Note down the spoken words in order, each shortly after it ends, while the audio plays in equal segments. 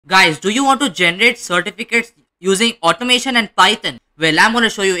Guys, do you want to generate certificates using automation and Python? Well, I'm going to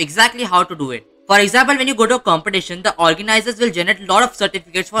show you exactly how to do it. For example, when you go to a competition, the organizers will generate a lot of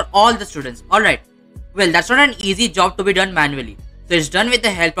certificates for all the students. Alright. Well, that's not an easy job to be done manually. So it's done with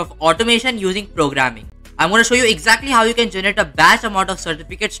the help of automation using programming. I'm going to show you exactly how you can generate a batch amount of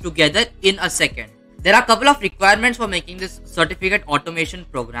certificates together in a second. There are a couple of requirements for making this certificate automation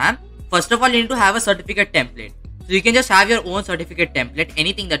program. First of all, you need to have a certificate template. So you can just have your own certificate template,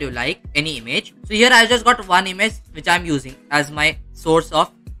 anything that you like, any image. So here I just got one image which I'm using as my source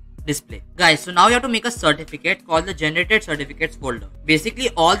of display. Guys, so now you have to make a certificate called the generated certificates folder. Basically,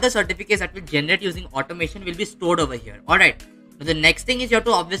 all the certificates that will generate using automation will be stored over here. Alright. So the next thing is you have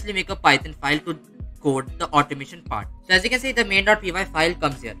to obviously make a Python file to code the automation part. So as you can see, the main.py file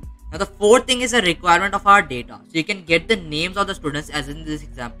comes here. Now the fourth thing is a requirement of our data. So you can get the names of the students, as in this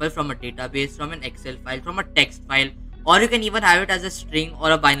example, from a database, from an Excel file, from a text file, or you can even have it as a string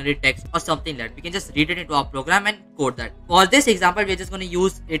or a binary text or something like that. We can just read it into our program and code that. For this example, we're just going to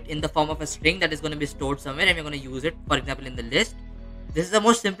use it in the form of a string that is going to be stored somewhere, and we're going to use it, for example, in the list. This is the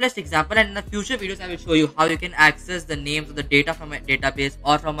most simplest example, and in the future videos I will show you how you can access the names of the data from a database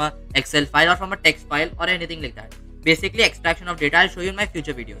or from a Excel file or from a text file or anything like that. Basically, extraction of data I'll show you in my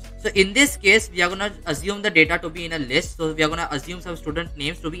future videos. So in this case, we are going to assume the data to be in a list. So we are going to assume some student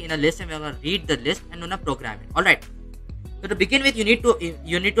names to be in a list, and we are going to read the list and going to program it. Alright. So to begin with, you need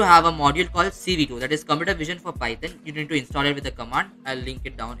to have a module called CV2, that is computer vision for Python. You need to install it with the command. I'll link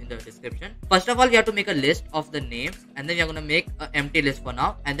it down in the description. First of all, we have to make a list of the names, and then we are going to make an empty list for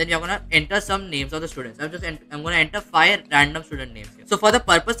now, and then we are going to enter some names of the students. I'm going to enter 5 random student names here. So for the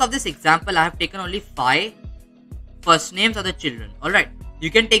purpose of this example, I have taken only 5 first names of the children. Alright.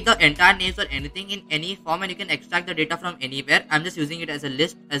 You can take the entire names or anything in any form, and you can extract the data from anywhere. I'm just using it as a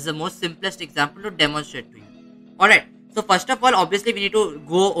list as the most simplest example to demonstrate to you. Alright. So first of all, obviously we need to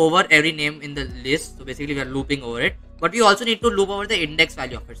go over every name in the list. So basically we are looping over it. But we also need to loop over the index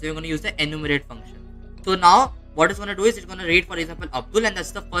value of it. So we're going to use the enumerate function. So now what it's going to do is it's going to read, for example, Abdul, and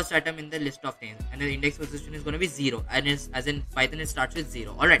that's the first item in the list of names. And the index position is going to be 0. And as in Python, it starts with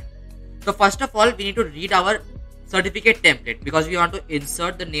 0. Alright. So first of all, we need to read our certificate template, because we want to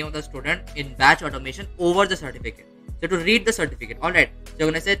insert the name of the student in batch automation over the certificate. So to read the certificate, alright, so you're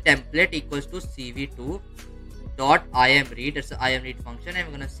going to say template equals to cv2 dot imread. That's the imread function, and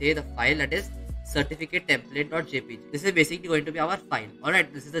we're going to say the file that is certificate template.jpg. This is basically going to be our file.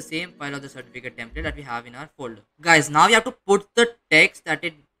 Alright, this is the same file of the certificate template that we have in our folder. Guys, now we have to put the text that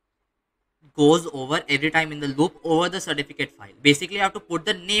it goes over every time in the loop over the certificate file. Basically, you have to put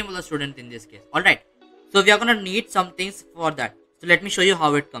the name of the student in this case. Alright. So we are going to need some things for that. So let me show you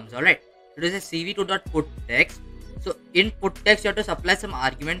how it comes. Alright. It is a cv2.putText. So in putText, you have to supply some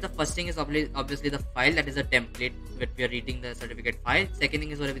arguments. The first thing is obviously the file, that is a template that we are reading the certificate file. Second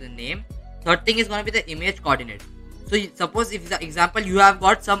thing is going to be the name. Third thing is going to be the image coordinate. So suppose if the example, you have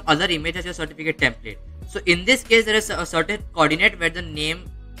got some other image as your certificate template. So in this case, there is a certain coordinate where the name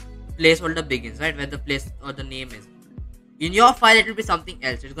placeholder begins, right? Where the place or the name is. In your file, it will be something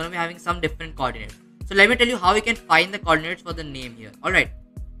else. It's going to be having some different coordinates. So let me tell you how we can find the coordinates for the name here. Alright.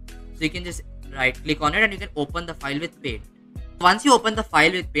 So you can just right click on it and you can open the file with Paint. Once you open the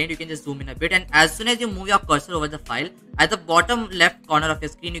file with Paint, you can just zoom in a bit, and as soon as you move your cursor over the file, at the bottom left corner of your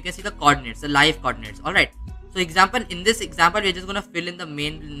screen, you can see the coordinates, the live coordinates. Alright. So in this example, we're just going to fill in the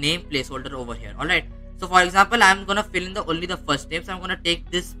main name placeholder over here. Alright. So for example, I'm going to fill in only the first name. So I'm going to take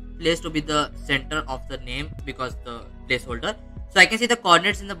this place to be the center of the name because the placeholder. So I can see the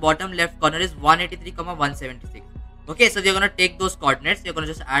coordinates in the bottom left corner is 183, 176. Okay, so we're going to take those coordinates. We're going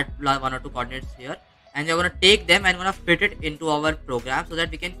to just add 1 or 2 coordinates here, and we're going to take them and going to fit it into our program so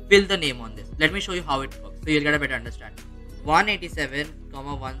that we can fill the name on this. Let me show you how it works so you'll get a better understanding. 187,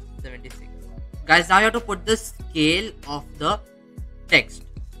 176. Guys, now you have to put the scale of the text.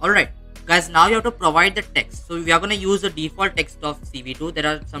 Alright. Guys, now you have to provide the text. So we are going to use the default text of CV2. There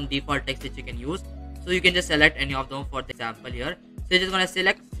are some default text which you can use. So you can just select any of them for the example here. So you're just going to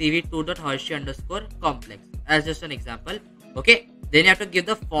select cv2.hershey_complex as just an example. Okay. Then you have to give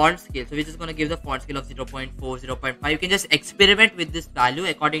the font scale. So we're just going to give the font scale of 0.4, 0.5. You can just experiment with this value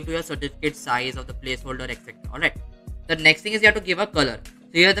according to your certificate size of the placeholder, etc. Alright. The next thing is you have to give a color.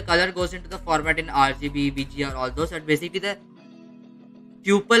 So here the color goes into the format in RGB, BGR, all those. And basically the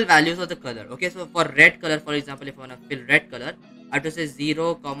tuple values of the color. Okay. So for red color, for example, if I want to fill red color, I have to say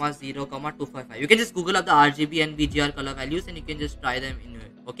 0, 0, 255. You can just Google up the RGB and BGR color values and you can just try them in it.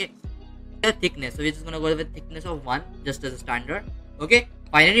 Okay. The thickness. So we're just going to go with thickness of 1 just as a standard. Okay.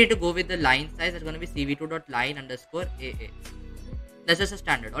 Finally, you need to go with the line size. It's going to be cv2.line_AA. That's just a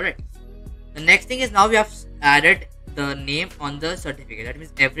standard. Alright. The next thing is now we have added the name on the certificate. That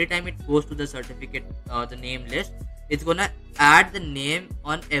means every time it goes to the certificate, the name list, it's gonna add the name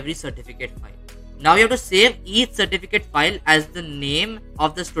on every certificate file. Now you have to save each certificate file as the name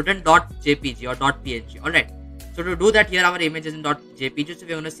of the student.jpg or .png. Alright. So to do that, here our image is in .jpg, so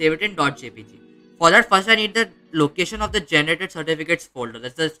we're gonna save it in .jpg. For that, first I need the location of the generated certificates folder.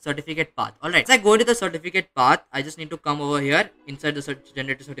 That's the certificate path. Alright. So I go into the certificate path. I just need to come over here inside the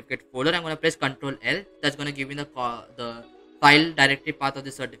generated certificate folder. I'm going to press Ctrl L. That's going to give me the file directory path of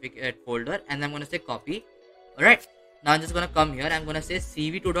the certificate folder. And I'm going to say copy. Alright. Now I'm just going to come here. I'm going to say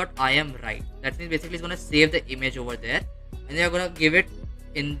cv2.imwrite. That means basically it's going to save the image over there. And then we're going to give it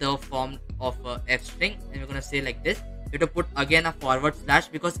in the form of f string. And we're going to say like this. You have to put again a forward slash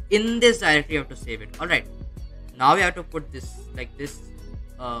because in this directory you have to save it. Alright. Now we have to put this like this,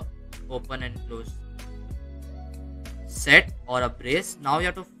 open and close set or a brace. Now you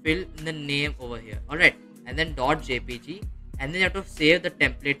have to fill in the name over here. Alright. And then .jpg. And then you have to save the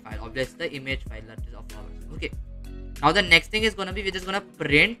template file. Obviously the image file that is of ours. Okay. Now the next thing is going to be, we're just going to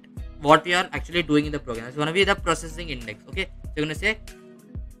print what we are actually doing in the program. It's going to be the processing index. Okay. So you're going to say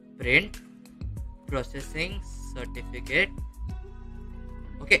print processing certificate.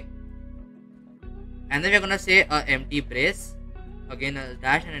 Okay. And then we're going to say a empty brace. Again a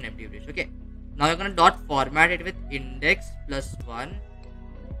dash and an empty brace. Okay. Now we're going to format it with index +1.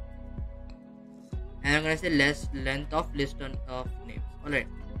 And I'm going to say length of list of names. Alright.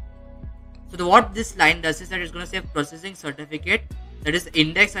 So what this line does is that it's going to say processing certificate. That is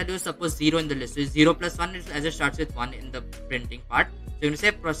index value is suppose 0 in the list. So 0 + 1 is as it starts with 1 in the printing part. So you're going to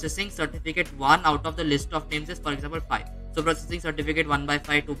say processing certificate 1 out of the list of names is for example 5. So processing certificate 1 by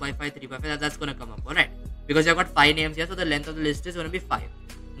 5, 2 by 5, 3 by 5, that's going to come up. Alright. Because you've got 5 names here, so the length of the list is going to be 5.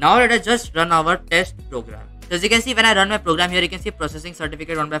 Now let us just run our test program. So as you can see, when I run my program here, you can see processing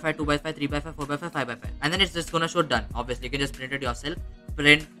certificate 1 by 5, 2 by 5, 3 by 5, 4 by 5, 5 by 5. And then it's just going to show done. Obviously, you can just print it yourself.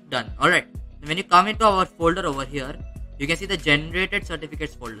 Print done. Alright. When you come into our folder over here, you can see the generated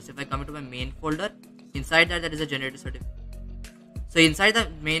certificates folder. So if I come into my main folder, inside that there is a generated certificate. So inside the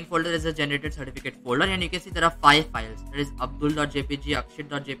main folder there is a generated certificate folder, and you can see there are 5 files. There is abdul.jpg,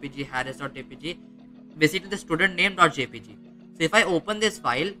 akshit.jpg, harris.jpg, basically the student name.jpg. So if I open this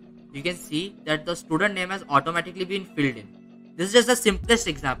file, you can see that the student name has automatically been filled in. This is just the simplest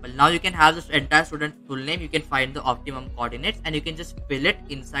example. Now you can have this entire student full name, you can find the optimum coordinates, and you can just fill it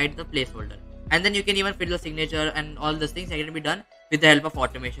inside the placeholder. And then you can even fill the signature and all those things that can be done with the help of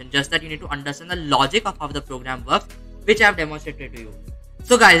automation. Just that you need to understand the logic of how the program works, which I have demonstrated to you.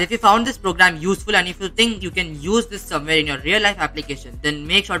 So guys, if you found this program useful and if you think you can use this somewhere in your real life application, then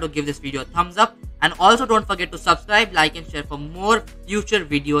make sure to give this video a thumbs up. And also don't forget to subscribe, like and share for more future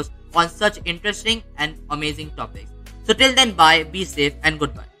videos on such interesting and amazing topics. So till then, bye, be safe and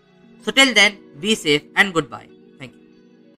goodbye.